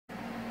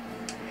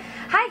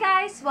Hi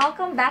guys!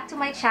 Welcome back to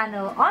my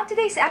channel. On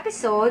today's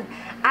episode,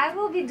 I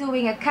will be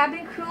doing a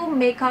cabin crew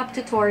makeup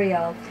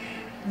tutorial.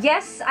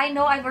 Yes, I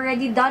know I've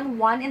already done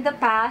one in the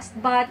past,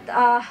 but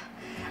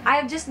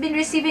I've just been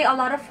receiving a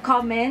lot of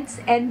comments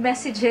and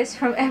messages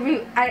from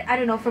I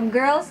don't know, from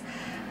girls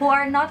who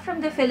are not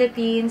from the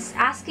Philippines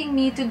asking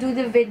me to do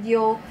the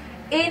video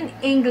in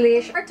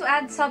English or to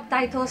add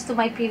subtitles to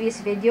my previous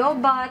video.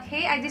 But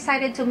hey, I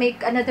decided to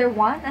make another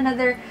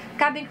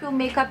cabin crew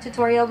makeup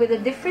tutorial with a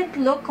different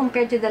look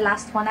compared to the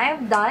last one I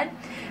have done,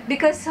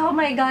 because oh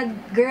my god,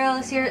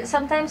 girls,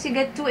 sometimes you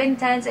get too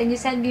intense and you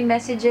send me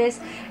messages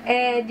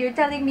and you're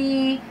telling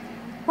me,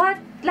 what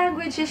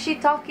language is she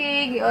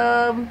talking?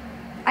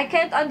 I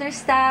can't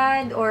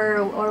understand,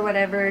 or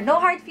whatever. No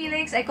hard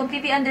feelings. I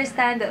completely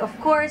understand that, of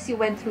course, you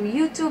went through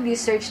YouTube, you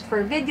searched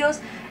for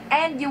videos,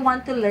 and you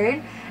want to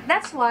learn.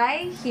 That's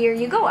why, here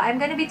you go. I'm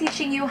going to be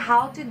teaching you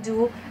how to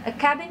do a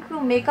cabin crew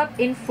makeup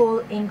in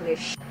full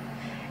English.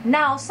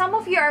 Now, some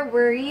of you are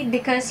worried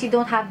because you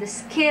don't have the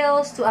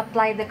skills to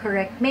apply the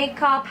correct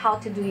makeup, how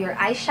to do your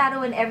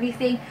eyeshadow and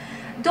everything.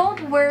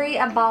 Don't worry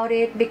about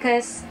it,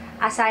 because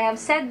as I have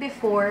said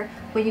before,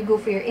 when you go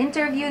for your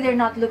interview, they're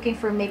not looking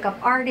for makeup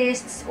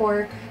artists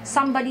or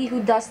somebody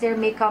who does their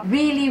makeup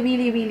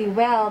really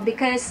well,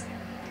 because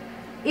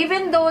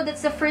even though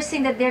that's the first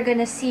thing that they're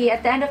gonna see,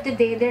 at the end of the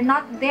day, they're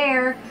not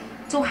there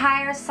to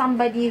hire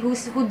somebody who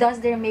does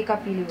their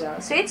makeup really well.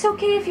 So it's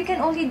okay if you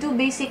can only do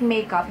basic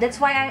makeup. That's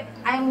why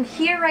I'm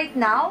here right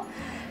now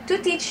to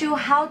teach you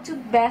how to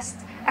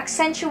best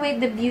accentuate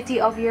the beauty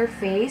of your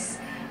face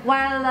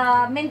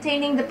while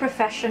maintaining the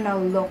professional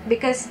look.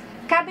 Because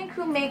cabin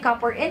crew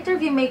makeup or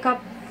interview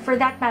makeup, for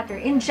that matter,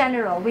 in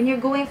general, when you're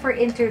going for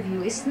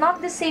interview, is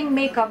not the same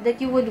makeup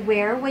that you would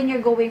wear when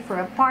you're going for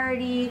a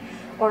party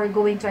or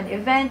going to an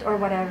event or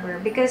whatever,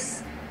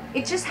 because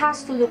it just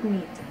has to look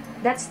neat.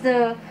 That's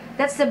the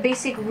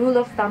basic rule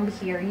of thumb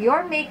here.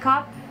 Your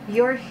makeup,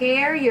 your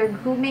hair, your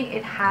grooming,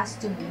 it has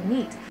to be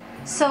neat.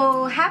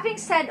 So having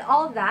said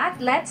all that,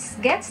 let's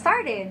get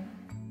started.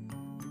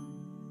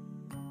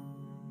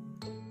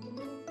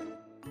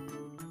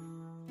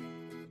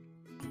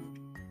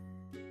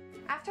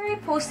 After I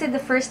posted the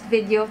first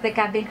video of the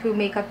cabin crew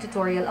makeup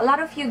tutorial, a lot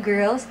of you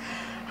girls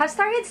have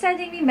started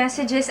sending me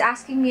messages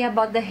asking me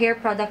about the hair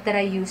product that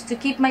I use to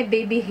keep my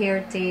baby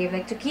hair tame,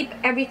 like to keep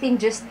everything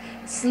just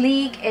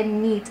sleek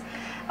and neat.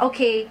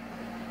 Okay,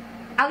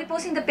 I'll be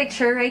posting the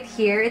picture right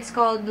here. It's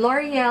called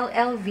L'Oreal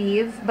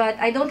Elvive, but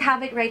I don't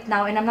have it right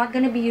now and I'm not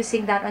going to be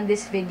using that on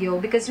this video,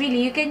 because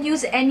really you can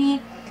use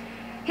any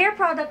hair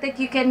product that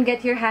you can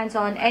get your hands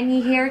on,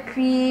 any hair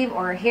cream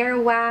or hair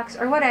wax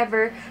or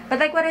whatever. But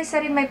like what I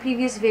said in my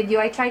previous video,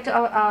 I try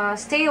to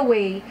stay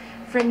away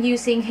from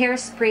using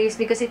hairsprays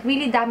because it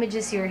really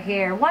damages your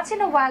hair. Once in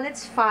a while,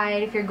 it's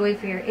fine if you're going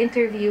for your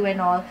interview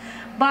and all.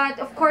 But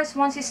of course,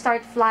 once you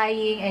start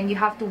flying and you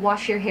have to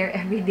wash your hair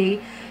every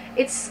day,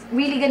 it's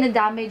really gonna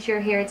damage your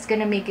hair. It's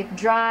gonna make it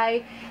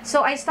dry.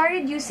 So I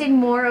started using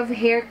more of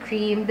hair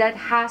cream that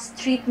has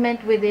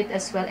treatment with it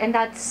as well, and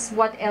that's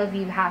what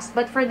Elvive has.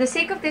 But for the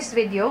sake of this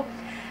video,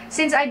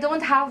 since I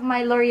don't have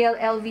my L'Oreal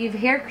Elvive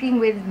hair cream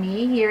with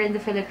me here in the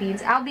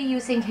Philippines, I'll be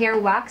using hair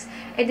wax,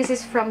 and this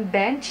is from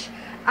Bench.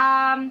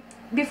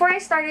 Before I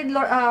started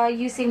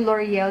using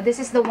L'Oreal, this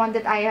is the one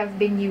that I have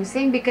been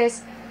using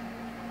because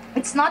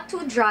it's not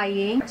too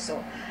drying.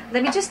 So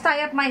let me just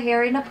tie up my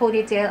hair in a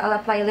ponytail. I'll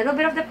apply a little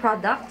bit of the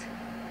product,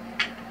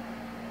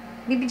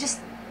 maybe just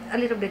a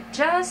little bit,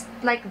 just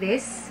like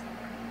this.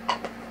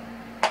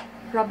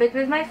 Rub it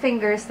with my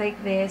fingers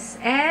like this,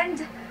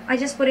 and I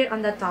just put it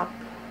on the top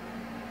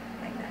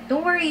like that.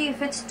 Don't worry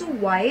if it's too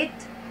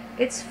white,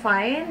 it's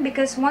fine,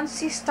 because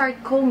once you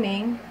start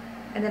combing,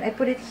 and then I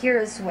put it here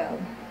as well,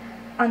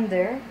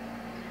 under,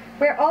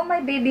 where all my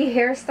baby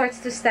hair starts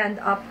to stand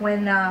up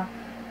when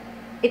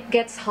it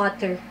gets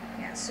hotter.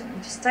 Yeah, so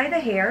just tie the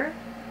hair.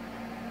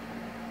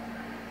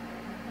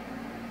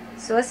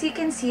 So as you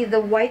can see,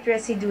 the white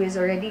residue is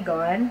already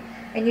gone,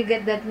 and you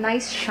get that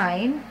nice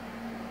shine.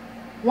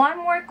 One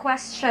more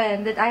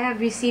question that I have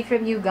received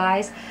from you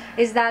guys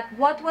is that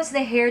what was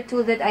the hair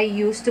tool that I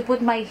used to put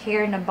my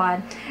hair in a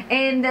bun?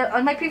 And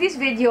on my previous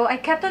video, I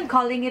kept on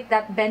calling it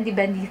that bendy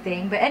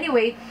thing. But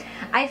anyway,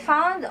 I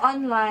found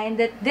online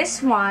that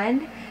this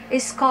one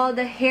is called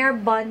the hair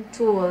bun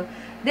tool.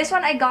 This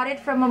one, I got it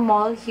from a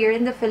mall here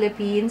in the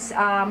Philippines.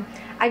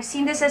 I've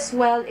seen this as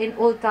well in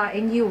Ulta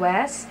in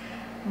US.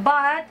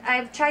 But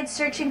I've tried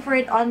searching for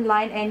it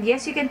online, and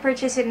yes, you can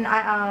purchase it.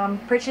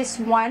 Purchase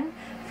one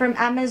from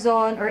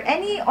Amazon or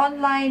any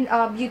online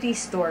beauty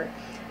store.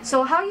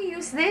 So how you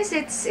use this,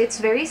 it's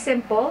very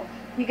simple.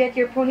 You get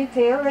your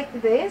ponytail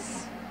like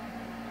this,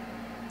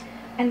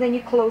 and then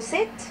you close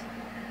it.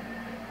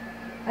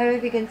 I don't know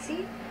if you can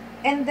see.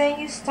 And then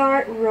you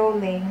start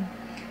rolling.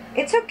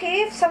 It's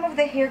okay if some of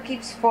the hair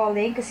keeps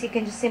falling, because you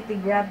can just simply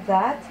grab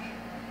that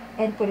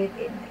and put it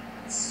in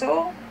like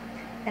so,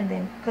 and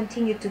then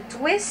continue to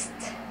twist.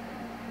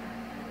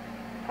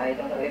 I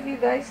don't know if you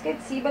guys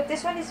can see, but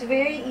this one is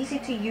very easy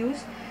to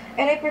use,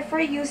 and I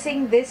prefer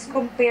using this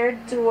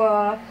compared to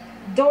a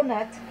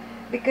donut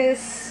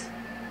because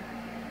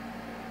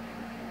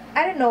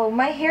I don't know,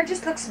 my hair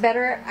just looks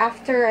better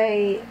after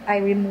I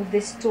remove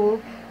this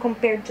tool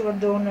compared to a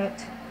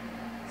donut.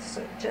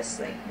 So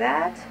just like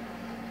that,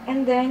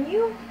 and then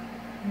you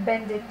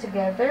bend it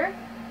together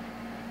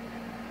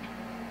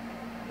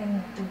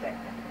and do that.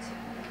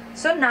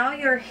 So now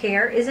your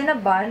hair is in a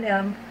bun.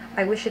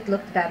 I wish it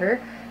looked better,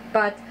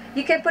 but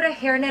you can put a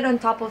hairnet on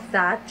top of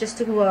that just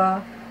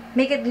to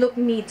make it look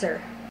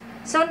neater.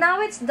 So now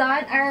it's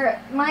done.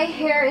 My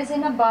hair is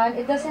in a bun.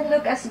 It doesn't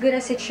look as good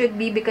as it should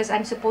be because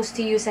I'm supposed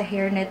to use a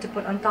hairnet to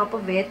put on top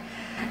of it.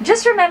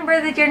 Just remember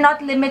that you're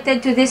not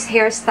limited to this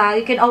hairstyle.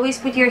 You can always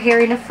put your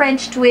hair in a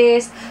French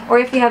twist, or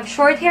if you have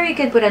short hair, you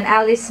can put an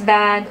Alice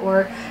band,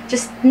 or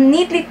just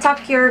neatly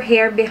tuck your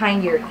hair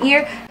behind your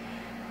ear.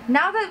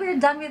 Now that we're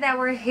done with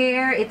our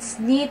hair, it's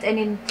neat and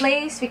in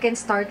place, we can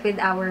start with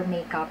our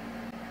makeup.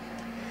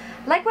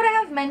 Like what I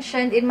have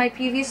mentioned in my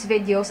previous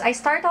videos, I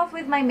start off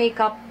with my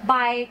makeup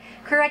by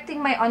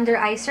correcting my under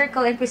eye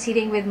circle and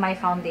proceeding with my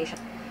foundation.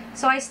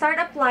 So I start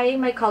applying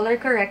my color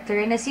corrector,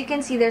 and as you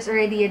can see, there's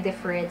already a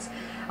difference.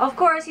 Of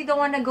course, you don't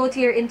want to go to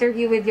your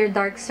interview with your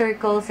dark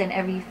circles and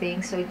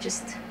everything, so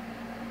just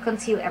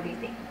conceal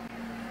everything.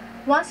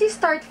 Once you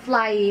start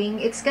flying,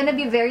 it's gonna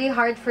be very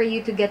hard for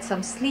you to get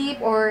some sleep,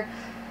 or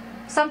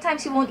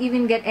sometimes you won't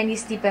even get any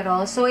sleep at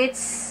all. So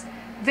it's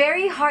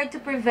very hard to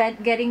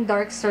prevent getting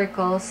dark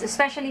circles,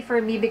 especially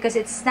for me, because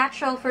it's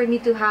natural for me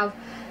to have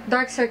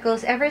dark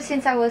circles ever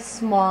since I was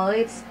small.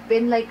 It's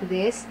been like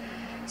this.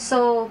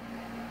 So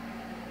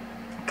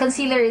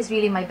concealer is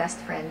really my best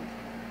friend.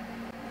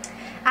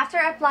 After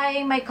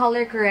applying my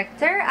color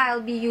corrector,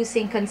 I'll be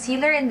using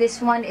concealer, and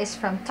this one is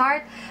from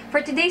Tarte.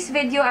 For today's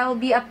video, I will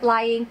be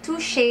applying two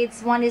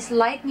shades. One is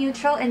light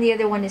neutral and the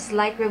other one is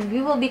light red.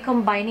 We will be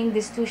combining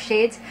these two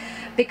shades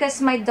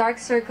because my dark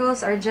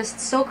circles are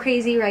just so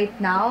crazy right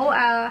now.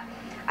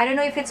 I don't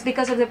know if it's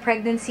because of the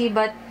pregnancy,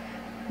 but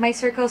my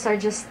circles are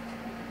just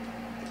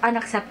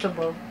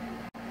unacceptable.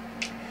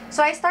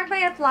 So I start by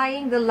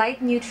applying the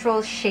light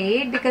neutral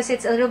shade because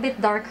it's a little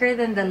bit darker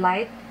than the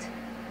light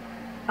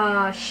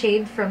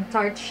shade from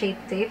Tarte Shape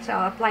Tape. So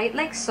I'll apply it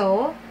like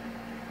so,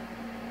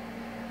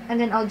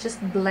 and then I'll just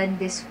blend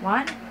this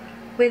one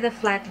with a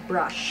flat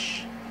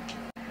brush.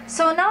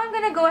 So now I'm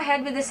gonna go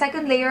ahead with the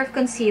second layer of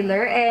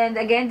concealer, and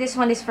again, this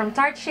one is from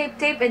Tarte Shape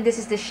Tape, and this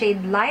is the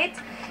shade Light,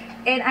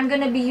 and I'm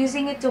gonna be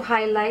using it to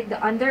highlight the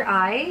under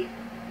eye,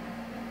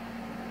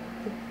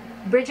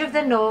 the bridge of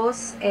the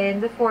nose,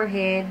 and the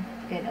forehead,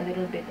 and a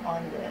little bit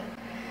on the...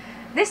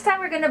 This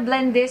time we're gonna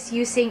blend this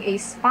using a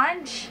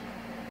sponge.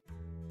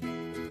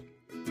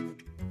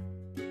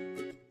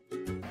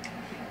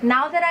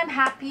 Now that I'm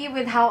happy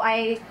with how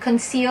I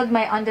concealed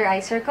my under eye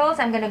circles,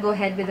 I'm gonna go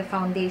ahead with the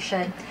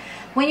foundation.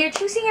 When you're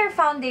choosing your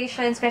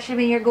foundation, especially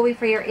when you're going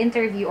for your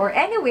interview or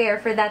anywhere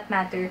for that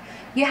matter,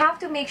 you have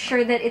to make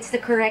sure that it's the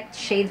correct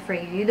shade for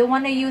you. You don't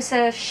want to use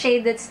a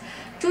shade that's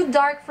too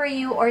dark for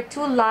you or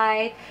too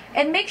light.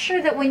 And make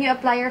sure that when you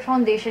apply your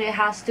foundation, it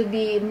has to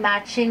be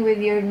matching with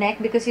your neck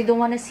because you don't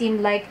want to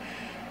seem like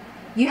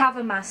you have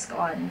a mask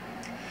on.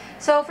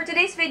 So for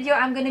today's video,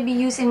 I'm going to be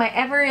using my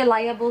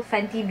ever-reliable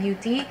Fenty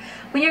Beauty.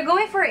 When you're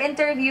going for an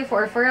interview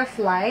or for a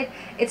flight,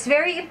 it's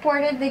very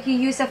important that you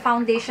use a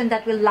foundation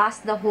that will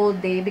last the whole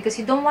day because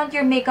you don't want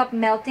your makeup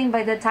melting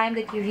by the time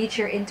that you reach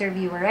your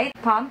interview, right?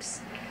 Pumps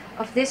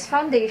of this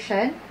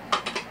foundation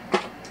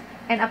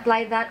and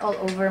apply that all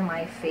over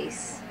my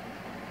face.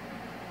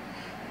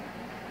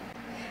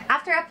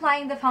 After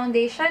applying the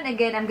foundation,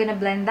 again, I'm going to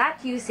blend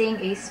that using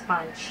a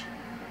sponge.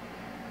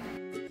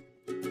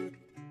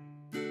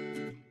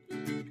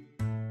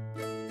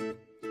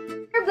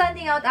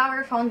 Blending out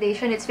our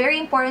foundation, it's very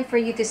important for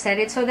you to set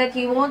it so that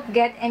you won't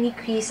get any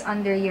crease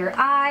under your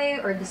eye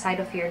or the side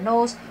of your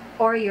nose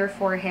or your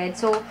forehead.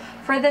 So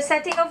for the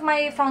setting of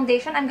my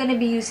foundation, I'm going to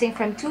be using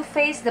from Too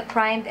Faced the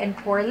Primed and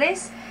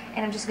Poreless,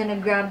 and I'm just going to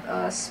grab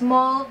a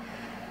small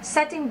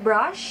setting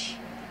brush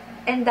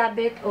and dab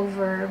it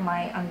over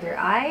my under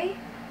eye.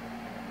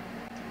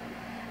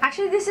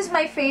 Actually, this is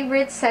my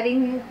favorite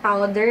setting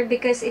powder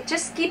because it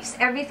just keeps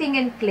everything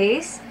in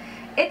place.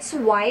 It's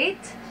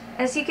white,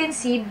 as you can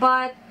see,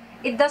 but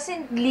it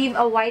doesn't leave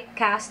a white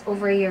cast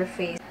over your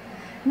face.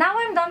 Now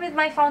I'm done with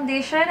my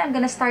foundation. I'm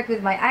gonna start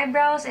with my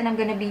eyebrows, and I'm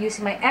gonna be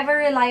using my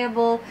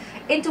ever-reliable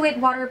Intuit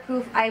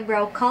Waterproof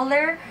Eyebrow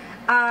Color.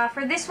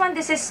 For this one,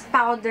 this is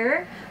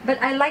powder,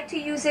 but I like to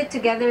use it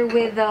together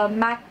with the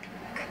MAC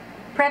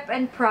Prep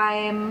and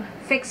Prime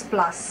Fix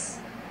Plus.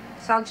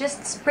 So I'll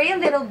just spray a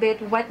little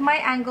bit, wet my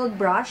angled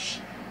brush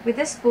with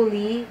a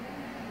spoolie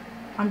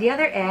on the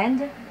other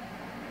end,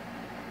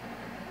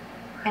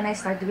 and I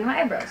start doing my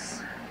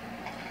eyebrows.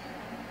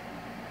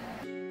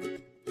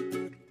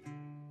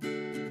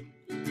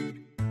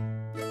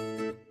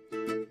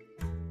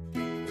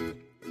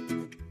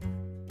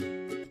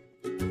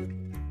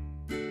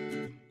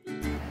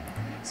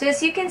 So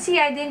as you can see,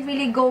 I didn't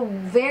really go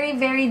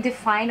very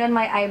defined on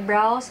my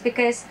eyebrows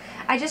because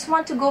I just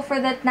want to go for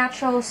that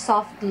natural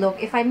soft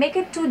look. If I make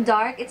it too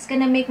dark, it's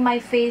gonna make my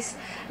face,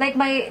 like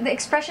the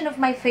expression of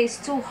my face,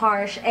 too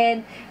harsh,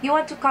 and you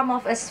want to come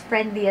off as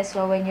friendly as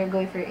well when you're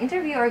going for your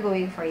interview or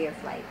going for your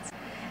flights.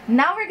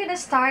 Now we're gonna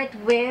start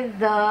with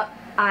the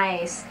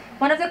eyes.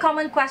 One of the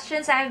common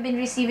questions I've been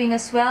receiving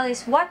as well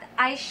is, what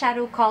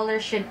eyeshadow color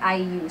should I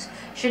use?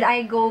 Should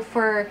I go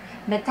for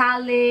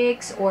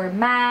metallics or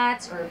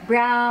mattes or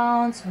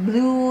browns,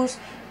 blues?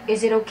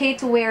 Is it okay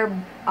to wear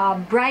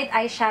bright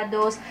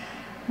eyeshadows?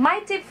 My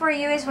tip for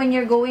you is, when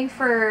you're going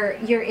for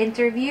your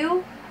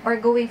interview or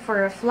going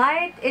for a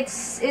flight,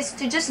 is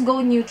to just go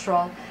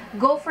neutral.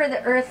 Go for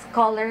the earth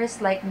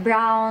colors like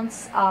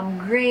browns,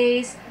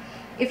 grays.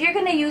 If you're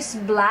gonna use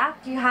black,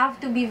 you have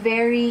to be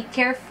very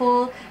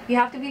careful. You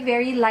have to be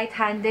very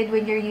light-handed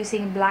when you're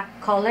using black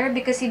color,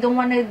 because you don't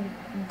want to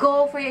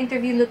go for your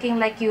interview looking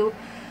like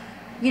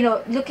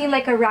looking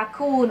like a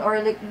raccoon,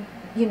 or like,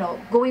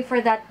 going for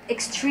that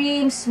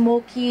extreme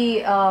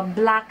smoky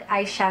black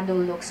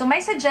eyeshadow look. So my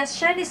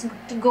suggestion is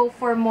to go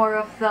for more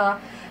of the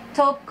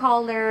taupe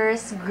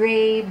colors,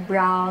 gray,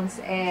 browns,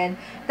 and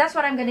that's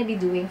what I'm going to be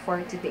doing for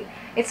today.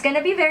 It's going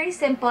to be very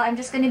simple. I'm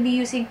just going to be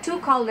using 2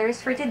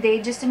 colors for today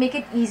just to make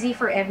it easy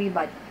for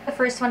everybody. The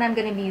first one I'm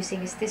going to be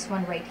using is this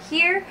one right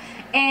here,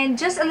 and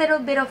just a little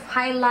bit of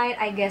highlight,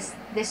 I guess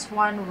this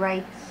one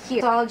right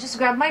here. So I'll just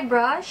grab my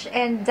brush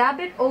and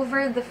dab it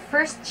over the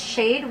first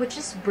shade, which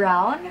is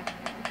brown.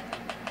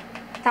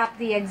 Tap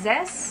the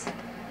excess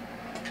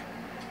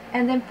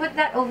and then put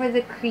that over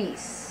the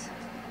crease.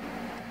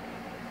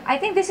 I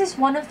think this is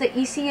one of the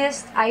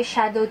easiest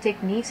eyeshadow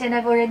techniques, and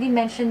I've already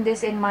mentioned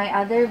this in my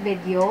other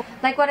video.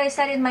 Like what I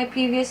said in my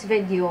previous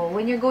video,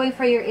 when you're going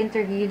for your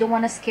interview, you don't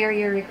want to scare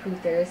your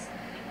recruiters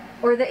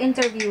or the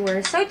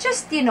interviewers. So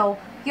just,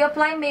 you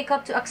apply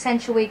makeup to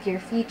accentuate your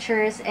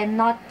features and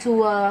not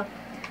to,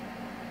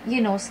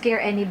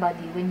 scare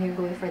anybody when you're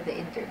going for the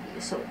interview.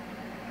 So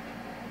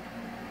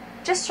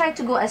just try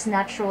to go as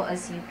natural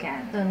as you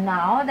can. So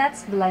now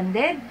that's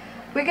blended,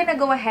 we're gonna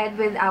go ahead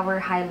with our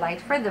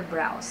highlight for the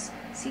brows.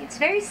 See, it's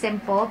very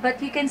simple,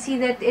 but you can see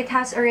that it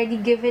has already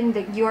given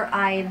your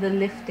eye the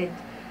lifted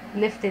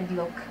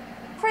look.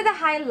 For the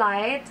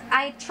highlight,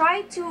 I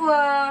try to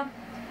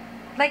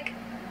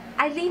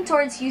I lean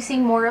towards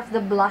using more of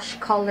the blush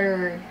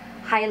color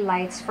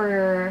highlights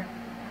for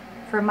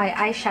my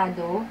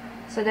eyeshadow.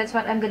 So that's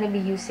what I'm gonna be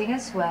using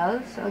as well.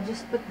 So I'll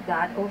just put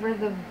that over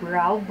the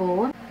brow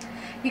bone.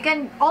 You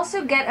can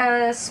also get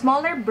a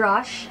smaller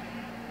brush,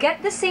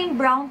 get the same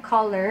brown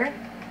color,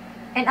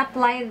 and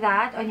apply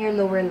that on your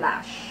lower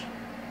lash.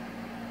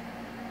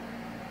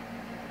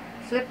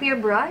 Flip your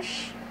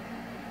brush,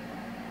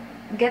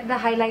 get the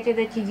highlighter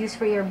that you use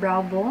for your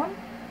brow bone,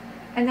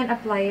 and then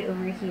apply it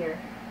over here.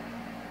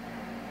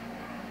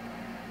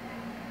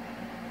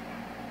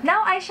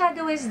 Now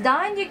eyeshadow is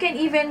done. You can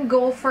even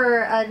go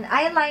for an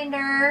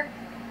eyeliner,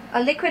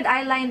 a liquid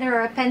eyeliner,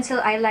 or a pencil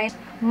eyeliner.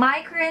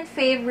 My current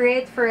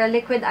favorite for a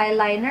liquid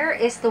eyeliner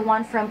is the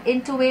one from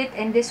Intuit,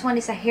 and this one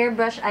is a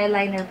hairbrush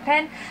eyeliner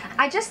pen.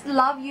 I just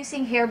love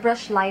using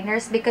hairbrush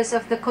liners because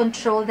of the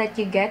control that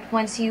you get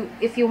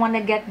if you want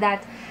to get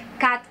that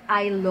cat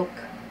eye look.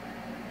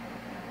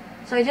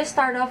 So I just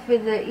start off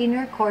with the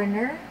inner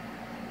corner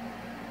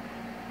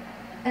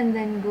and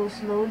then go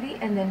slowly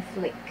and then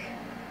flick.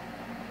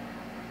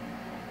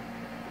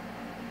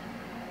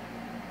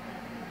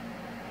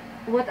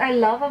 What I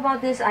love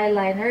about this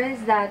eyeliner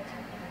is that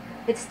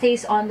it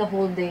stays on the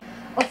whole day.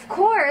 Of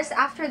course,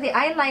 after the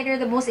eyeliner,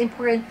 the most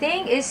important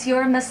thing is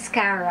your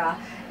mascara.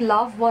 I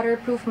love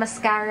waterproof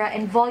mascara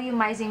and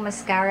volumizing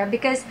mascara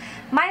because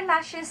my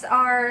lashes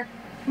are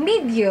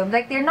medium.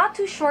 Like, they're not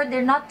too short,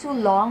 they're not too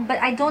long, but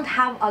I don't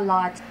have a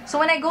lot. So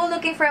when I go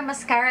looking for a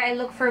mascara, I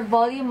look for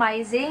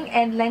volumizing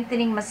and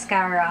lengthening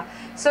mascara.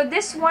 So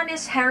this one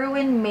is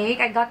Heroine Make.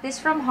 I got this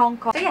from Hong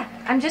Kong. So yeah,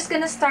 I'm just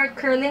gonna start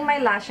curling my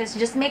lashes.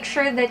 Just make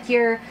sure that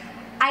your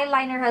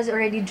eyeliner has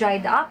already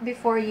dried up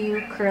before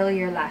you curl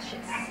your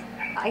lashes.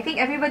 I think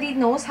everybody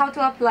knows how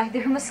to apply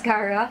their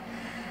mascara.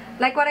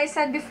 Like what I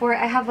said before,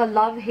 I have a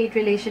love-hate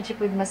relationship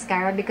with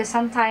mascara because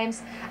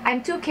sometimes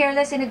I'm too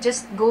careless and it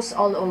just goes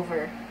all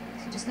over.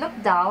 So just look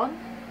down,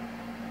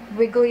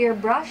 wiggle your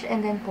brush,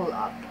 and then pull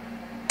up.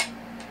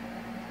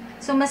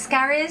 So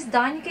mascara is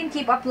done. You can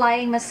keep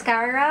applying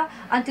mascara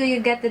until you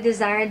get the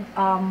desired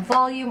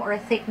volume or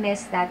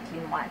thickness that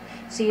you want.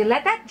 So you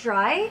let that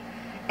dry.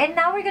 And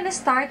now we're gonna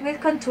start with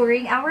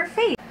contouring our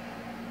face.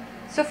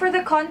 So for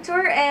the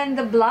contour and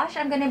the blush,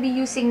 I'm gonna be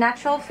using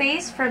Natural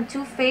Face from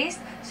Too Faced.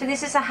 So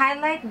this is a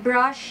highlight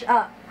blush,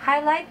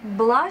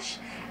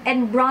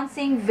 and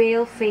bronzing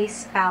veil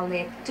face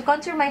palette. To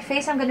contour my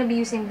face, I'm gonna be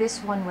using this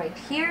one right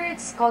here.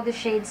 It's called the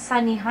shade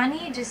Sunny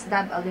Honey. Just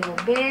dab a little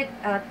bit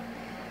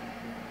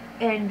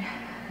and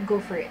go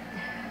for it.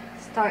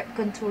 Start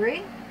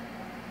contouring.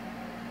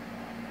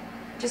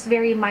 Just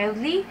very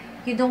mildly.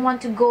 You don't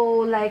want to go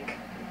like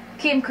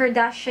Kim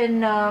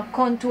Kardashian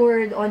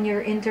contoured on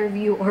your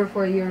interview or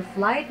for your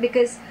flight,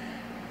 because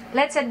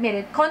let's admit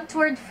it,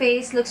 contoured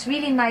face looks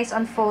really nice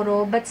on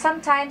photo, but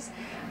sometimes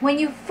when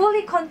you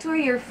fully contour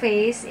your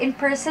face in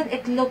person,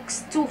 it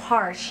looks too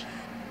harsh.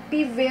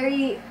 Be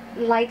very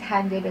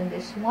light-handed in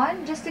this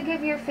one, just to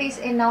give your face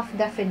enough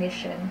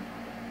definition.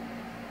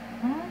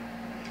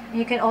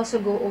 You can also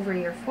go over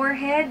your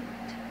forehead,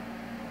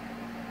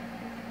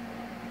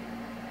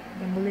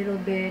 and a little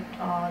bit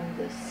on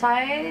the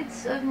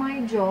sides of my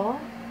jaw.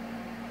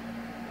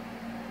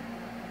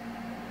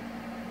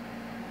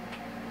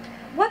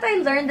 What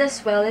I learned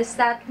as well is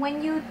that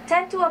when you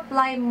tend to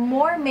apply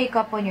more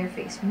makeup on your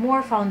face,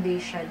 more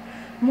foundation,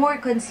 more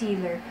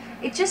concealer,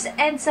 it just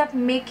ends up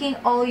making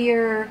all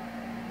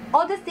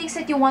the things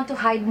that you want to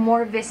hide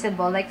more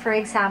visible. Like for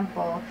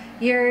example,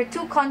 you're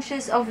too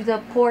conscious of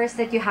the pores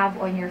that you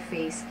have on your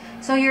face.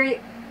 So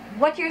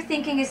what you're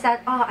thinking is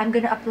that, oh, I'm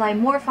gonna apply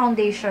more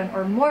foundation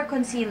or more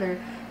concealer,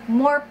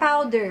 more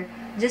powder,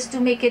 just to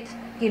make it,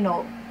 you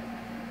know,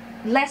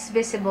 less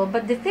visible.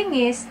 But the thing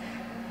is,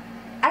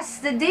 as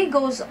the day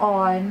goes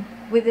on,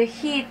 with the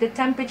heat, the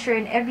temperature,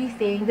 and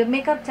everything, the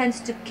makeup tends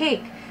to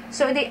cake.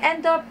 So they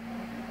end up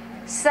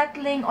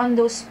settling on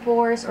those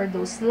pores or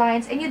those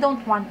lines, and you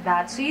don't want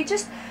that. So you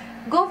just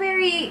go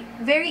very,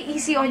 very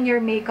easy on your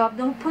makeup.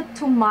 Don't put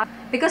too much,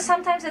 because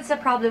sometimes it's a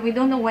problem. We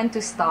don't know when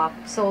to stop.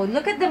 So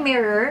look at the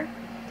mirror,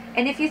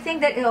 and if you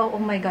think that, oh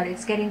my god,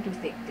 it's getting too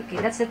thick, okay,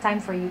 that's the time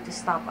for you to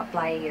stop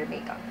applying your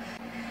makeup.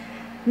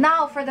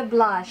 Now for the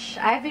blush,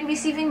 I've been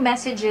receiving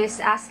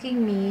messages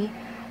asking me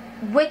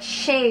which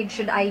shade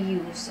should I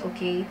use,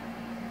 okay?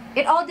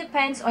 It all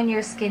depends on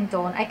your skin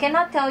tone. I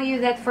cannot tell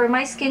you that for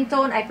my skin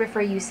tone, I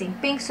prefer using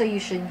pink, so you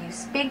should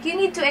use pink. You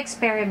need to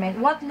experiment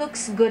what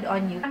looks good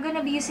on you. I'm going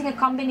to be using a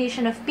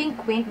combination of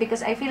pink wink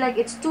because I feel like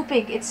it's too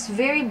pink. It's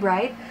very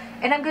bright.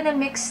 And I'm going to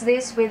mix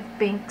this with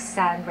pink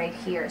sand right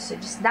here. So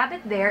just dab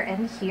it there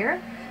and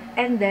here,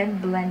 and then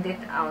blend it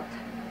out.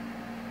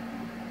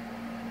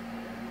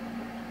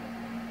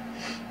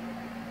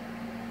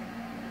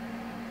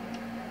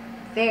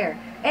 There.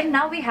 And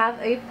now we have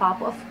a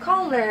pop of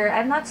color.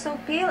 I'm not so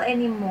pale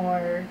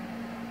anymore.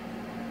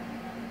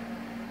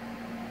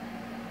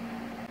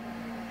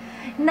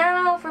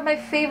 Now for my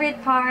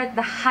favorite part,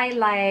 the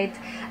highlight.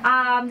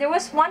 There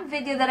was one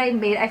video that I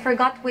made, I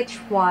forgot which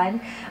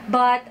one,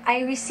 but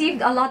I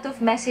received a lot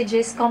of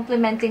messages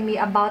complimenting me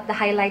about the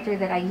highlighter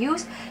that I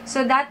used.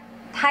 So that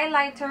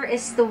highlighter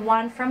is the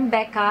one from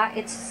BECCA.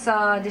 It's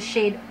the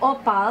shade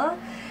Opal,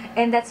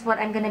 and that's what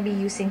I'm gonna be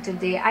using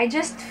today. I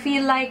just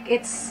feel like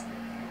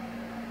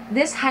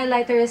this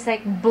highlighter is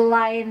like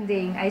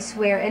blinding, I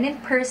swear. And in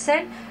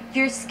person,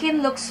 your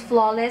skin looks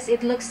flawless.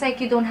 It looks like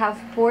you don't have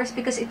pores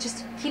because it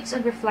just keeps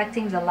on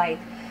reflecting the light.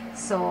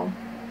 So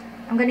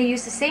I'm gonna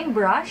use the same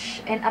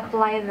brush and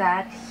apply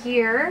that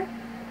here,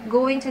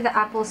 going to the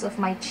apples of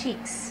my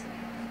cheeks.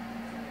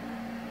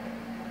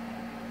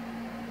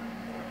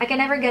 I can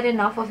never get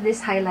enough of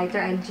this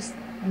highlighter. I just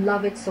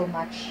love it so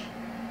much.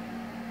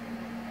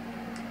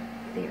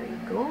 There you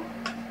go.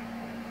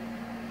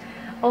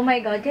 Oh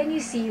my god, can you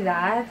see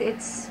that?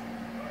 It's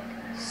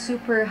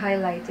super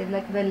highlighted,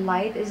 like the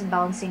light is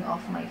bouncing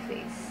off my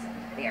face.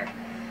 There.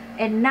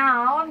 And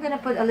now I'm gonna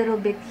put a little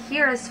bit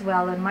here as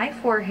well on my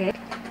forehead.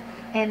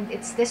 And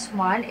it's this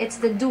one. It's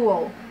the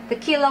Duo. The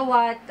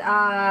Killawatt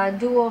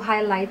Duo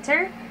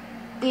highlighter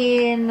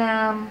in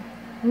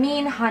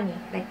Mean Honey.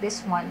 Like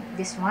this one.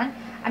 This one.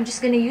 I'm just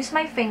gonna use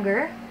my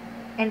finger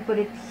and put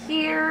it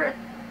here,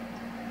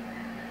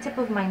 tip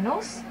of my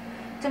nose,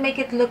 to make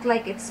it look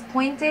like it's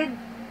pointed,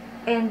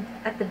 and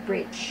at the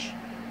bridge,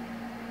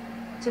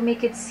 to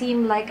make it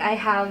seem like I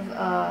have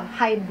a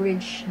high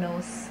bridge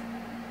nose.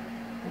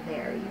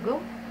 There you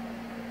go.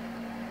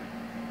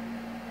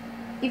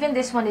 Even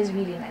this one is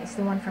really nice,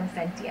 the one from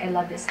Fenty. I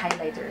love this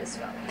highlighter as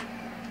well.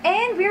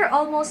 And we're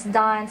almost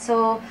done.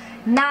 So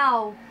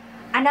now,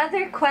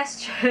 another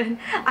question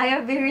I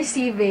have been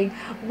receiving: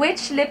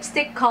 which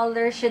lipstick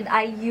color should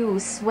I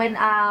use when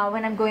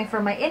I'm going for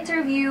my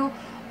interview?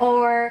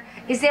 Or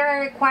is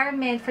there a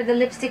requirement for the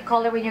lipstick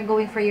color when you're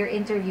going for your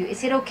interview?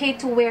 Is it okay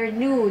to wear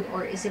nude,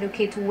 or is it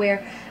okay to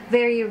wear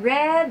very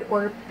red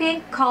or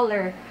pink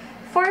color?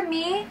 For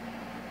me,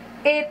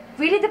 it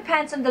really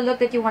depends on the look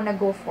that you want to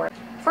go for.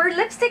 For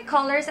lipstick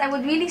colors, I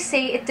would really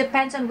say it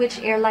depends on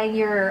which airline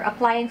you're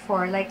applying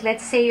for. Like,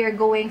 let's say you're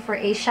going for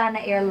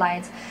Asiana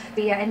Airlines,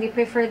 yeah, and they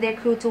prefer their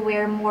crew to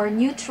wear more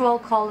neutral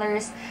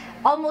colors,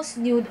 almost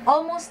nude,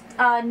 almost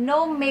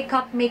no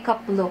makeup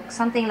look,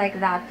 something like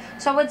that.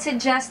 So I would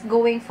suggest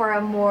going for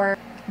a more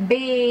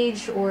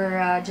beige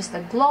or just a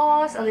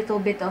gloss, a little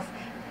bit of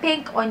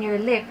pink on your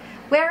lip.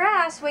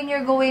 Whereas when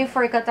you're going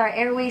for Qatar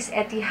Airways,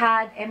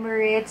 Etihad,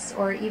 Emirates,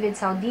 or even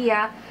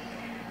Saudia,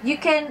 you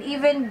can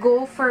even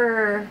go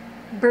for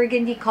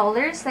burgundy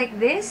colors like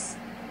this,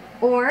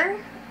 or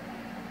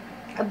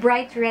a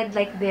bright red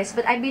like this.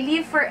 But I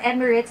believe for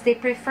Emirates, they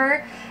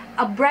prefer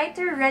a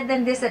brighter red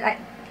than this that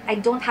I I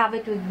don't have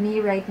it with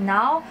me right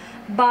now,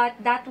 but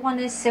that one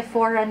is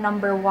Sephora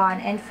 #1.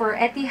 And for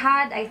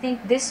Etihad, I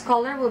think this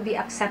color will be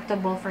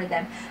acceptable for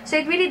them. So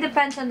it really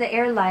depends on the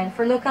airline.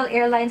 For local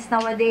airlines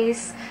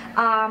nowadays,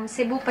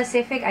 Cebu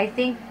Pacific, I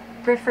think,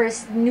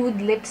 prefers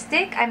nude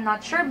lipstick. I'm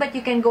not sure, but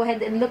you can go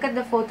ahead and look at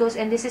the photos,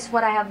 and this is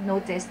what I have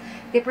noticed.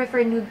 They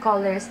prefer nude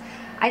colors.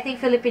 I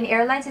think Philippine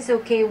Airlines is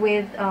okay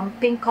with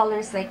pink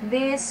colors like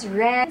this,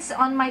 reds.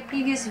 On my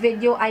previous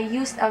video, I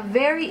used a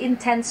very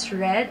intense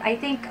red. I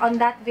think on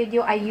that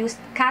video, I used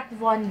Kat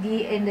Von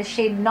D in the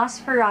shade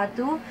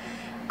Nosferatu,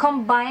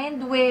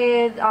 combined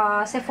with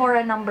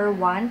Sephora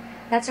 #1.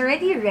 That's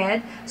already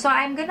red. So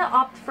I'm gonna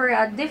opt for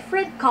a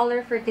different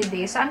color for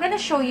today. So I'm gonna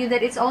show you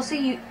that it's also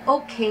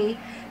okay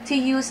to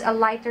use a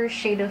lighter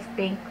shade of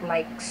pink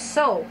like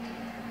so.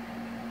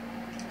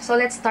 So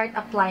let's start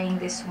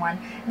applying this one.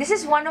 This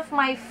is one of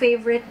my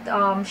favorite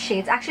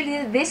shades.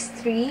 Actually, these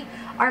three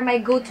are my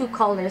go-to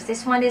colors.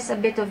 This one is a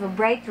bit of a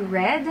bright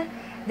red.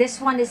 This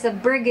one is a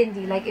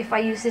burgundy. Like if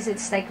I use this,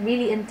 it's like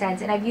really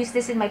intense. And I've used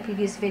this in my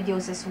previous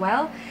videos as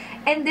well.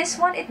 And this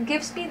one, it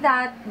gives me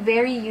that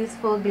very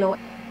youthful glow.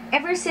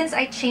 Ever since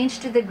I changed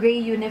to the gray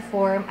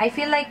uniform, I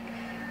feel like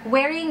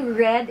wearing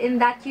red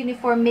in that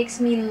uniform makes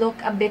me look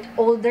a bit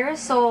older.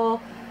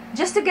 So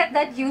just to get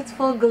that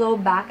youthful glow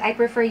back, I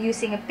prefer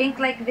using a pink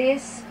like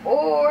this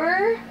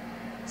or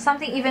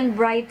something even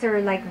brighter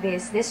like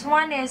this. This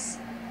one is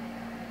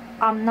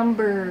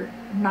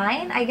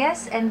 #9, I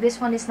guess, and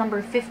this one is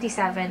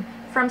 #57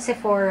 from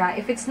Sephora.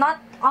 If it's not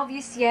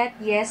obvious yet,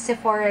 yes,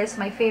 Sephora is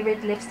my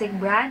favorite lipstick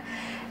brand,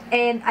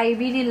 and I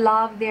really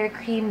love their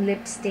cream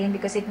lip stain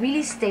because it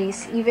really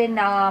stays even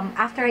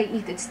after I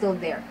eat. It's still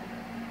there.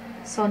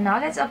 So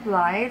now let's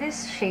apply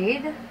this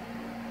shade.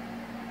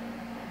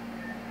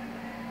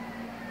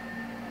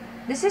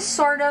 This is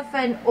sort of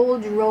an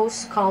old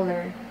rose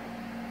color.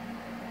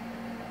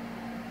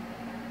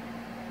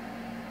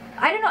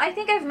 I don't know, I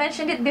think I've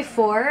mentioned it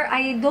before.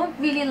 I don't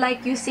really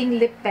like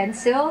using lip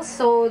pencils,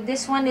 so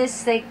this one is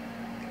like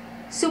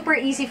super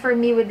easy for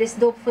me with this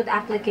Dope Food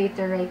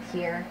applicator right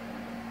here.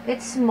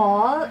 It's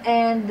small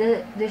and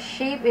the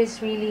shape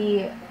is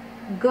really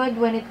good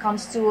when it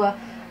comes to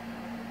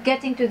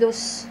getting to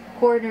those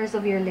corners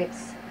of your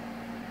lips.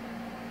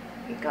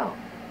 Here you go.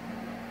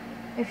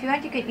 If you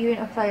want, you can even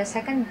apply a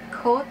second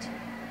coat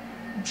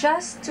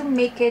just to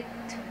make it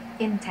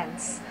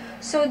intense.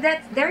 So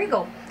there you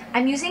go.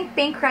 I'm using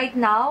pink right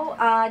now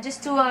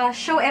just to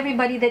show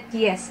everybody that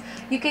yes,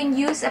 you can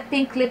use a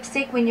pink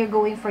lipstick when you're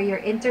going for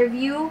your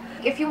interview.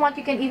 If you want,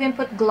 you can even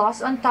put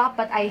gloss on top,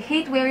 but I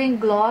hate wearing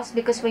gloss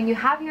because when you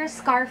have your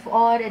scarf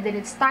on and then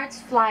it starts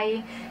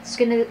flying,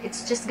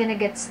 it's just gonna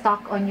get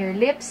stuck on your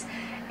lips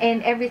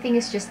and everything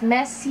is just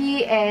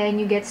messy and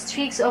you get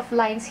streaks of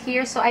lines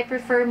here. So I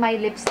prefer my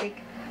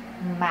lipstick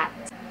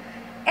matte.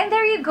 And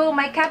there you go,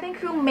 my cabin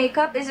crew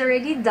makeup is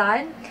already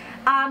done.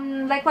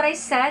 Like what I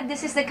said,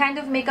 this is the kind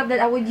of makeup that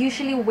I would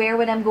usually wear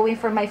when I'm going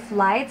for my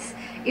flights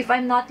if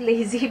I'm not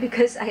lazy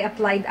because I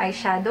applied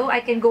eyeshadow.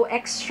 I can go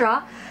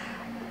extra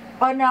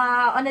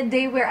on a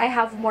day where I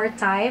have more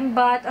time,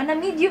 but on a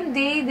medium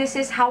day, this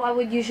is how I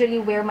would usually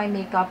wear my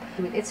makeup.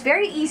 It's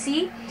very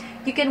easy.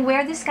 You can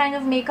wear this kind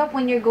of makeup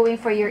when you're going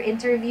for your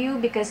interview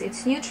because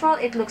it's neutral,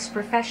 it looks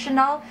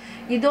professional.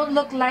 You don't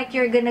look like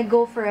you're gonna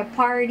go for a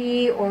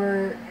party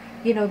or,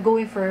 you know,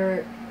 going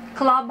for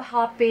club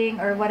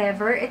hopping or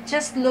whatever. It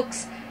just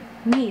looks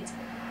neat.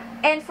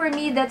 And for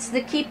me, that's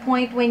the key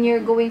point when you're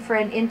going for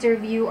an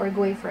interview or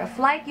going for a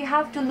flight. You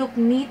have to look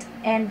neat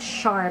and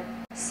sharp.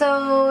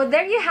 So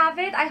there you have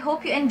it. I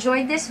hope you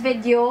enjoyed this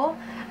video.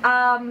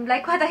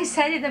 Like what I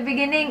said in the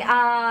beginning,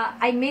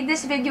 I made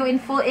this video in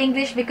full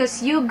English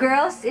because you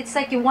girls, it's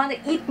like you want to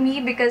eat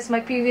me because my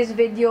previous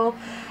video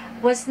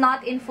was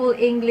not in full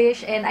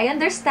English, and I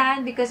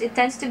understand because it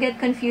tends to get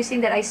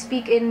confusing that I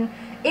speak in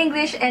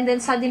English and then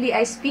suddenly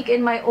I speak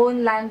in my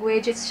own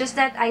language. It's just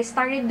that I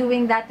started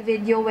doing that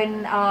video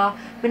when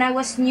I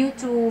was new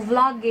to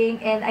vlogging,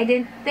 and I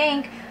didn't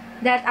think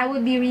that I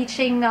would be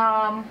reaching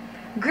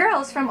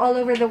girls from all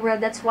over the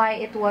world. That's why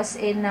it was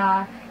in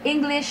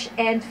English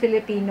and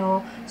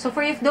Filipino. So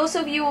for those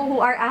of you who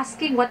are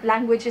asking what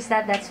language is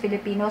that, that's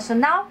Filipino. So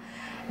now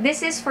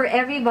this is for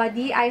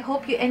everybody. I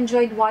hope you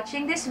enjoyed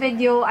watching this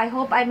video. I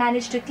hope I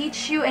managed to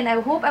teach you, and I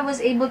hope I was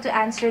able to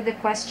answer the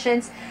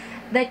questions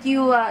that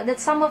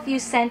some of you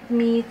sent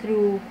me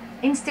through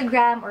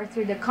Instagram or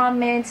through the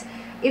comments.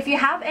 If you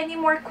have any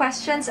more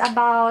questions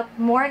about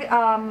more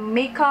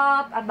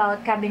makeup,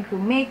 about cabin crew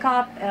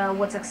makeup,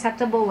 what's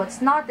acceptable,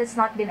 what's not, that's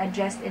not been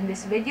addressed in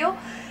this video,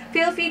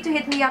 feel free to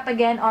hit me up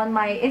again on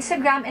my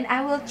Instagram and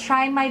I will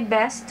try my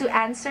best to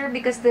answer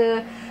because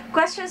the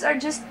questions are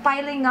just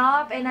piling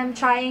up and I'm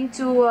trying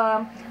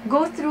to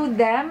go through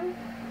them.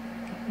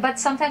 But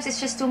sometimes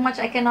it's just too much.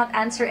 I cannot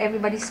answer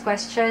everybody's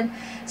question.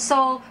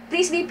 So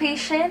please be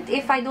patient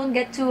if I don't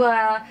get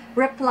to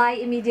reply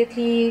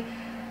immediately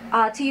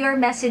to your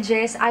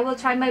messages. I will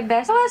try my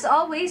best. So as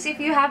always, if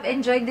you have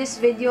enjoyed this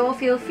video,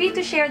 feel free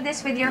to share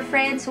this with your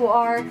friends who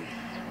are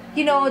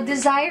you know,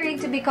 desiring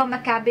to become a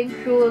cabin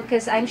crew,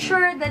 because I'm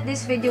sure that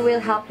this video will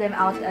help them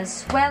out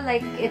as well,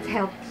 like it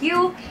helped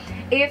you.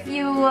 If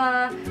you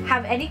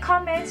have any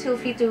comments, feel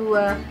free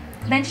to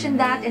mention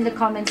that in the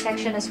comment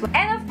section as well.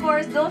 And of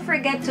course, don't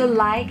forget to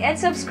like and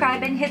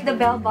subscribe and hit the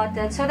bell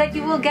button so that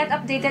you will get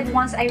updated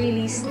once I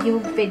release new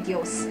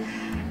videos.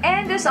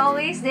 And as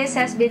always, this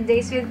has been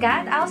Days with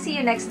Kath. I'll see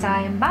you next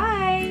time.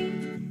 Bye!